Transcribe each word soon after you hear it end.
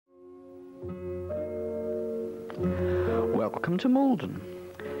Welcome to Maldon.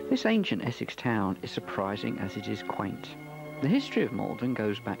 This ancient Essex town is surprising as it is quaint. The history of Maldon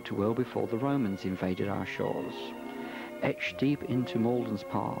goes back to well before the Romans invaded our shores. Etched deep into Maldon's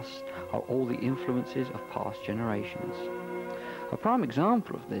past are all the influences of past generations. A prime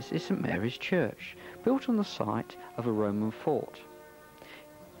example of this is St Mary's Church, built on the site of a Roman fort.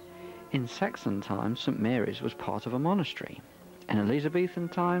 In Saxon times, St Mary's was part of a monastery. In Elizabethan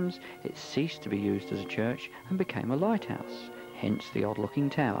times, it ceased to be used as a church and became a lighthouse, hence the odd-looking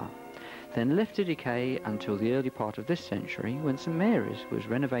tower, then left to decay until the early part of this century when St Mary's was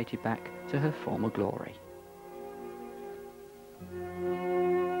renovated back to her former glory.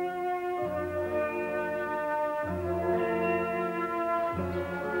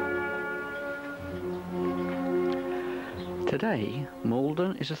 Today,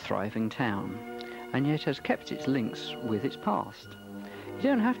 Maldon is a thriving town, and yet has kept its links with its past. You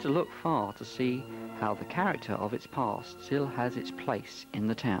don't have to look far to see how the character of its past still has its place in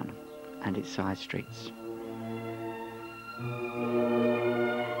the town and its side streets.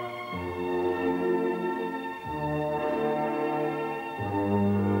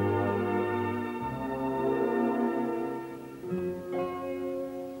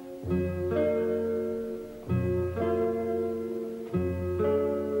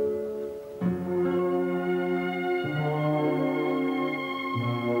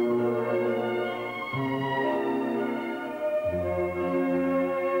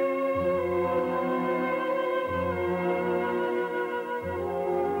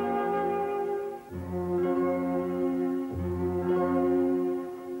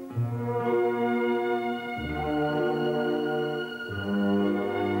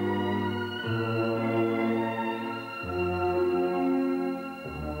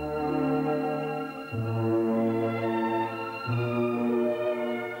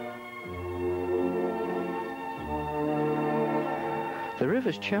 The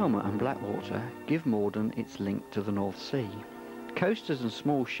rivers Chelmer and Blackwater give Maldon its link to the North Sea. Coasters and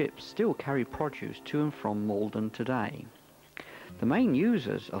small ships still carry produce to and from Maldon today. The main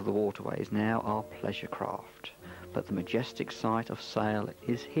users of the waterways now are pleasure craft, but the majestic sight of sail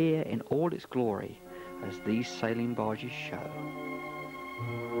is here in all its glory, as these sailing barges show.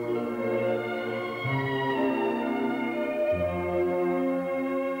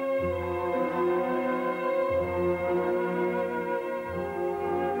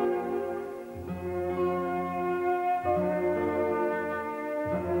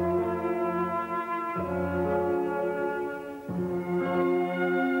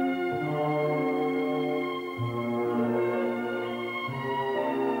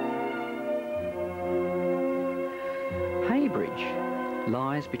 Heybridge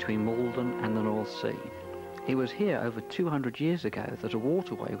lies between Maldon and the North Sea. It was here over 200 years ago that a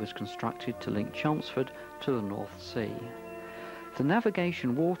waterway was constructed to link Chelmsford to the North Sea. The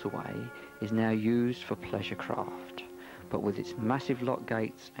navigation waterway is now used for pleasure craft, but with its massive lock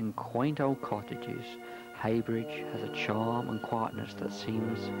gates and quaint old cottages, Heybridge has a charm and quietness that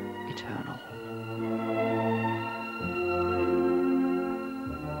seems eternal.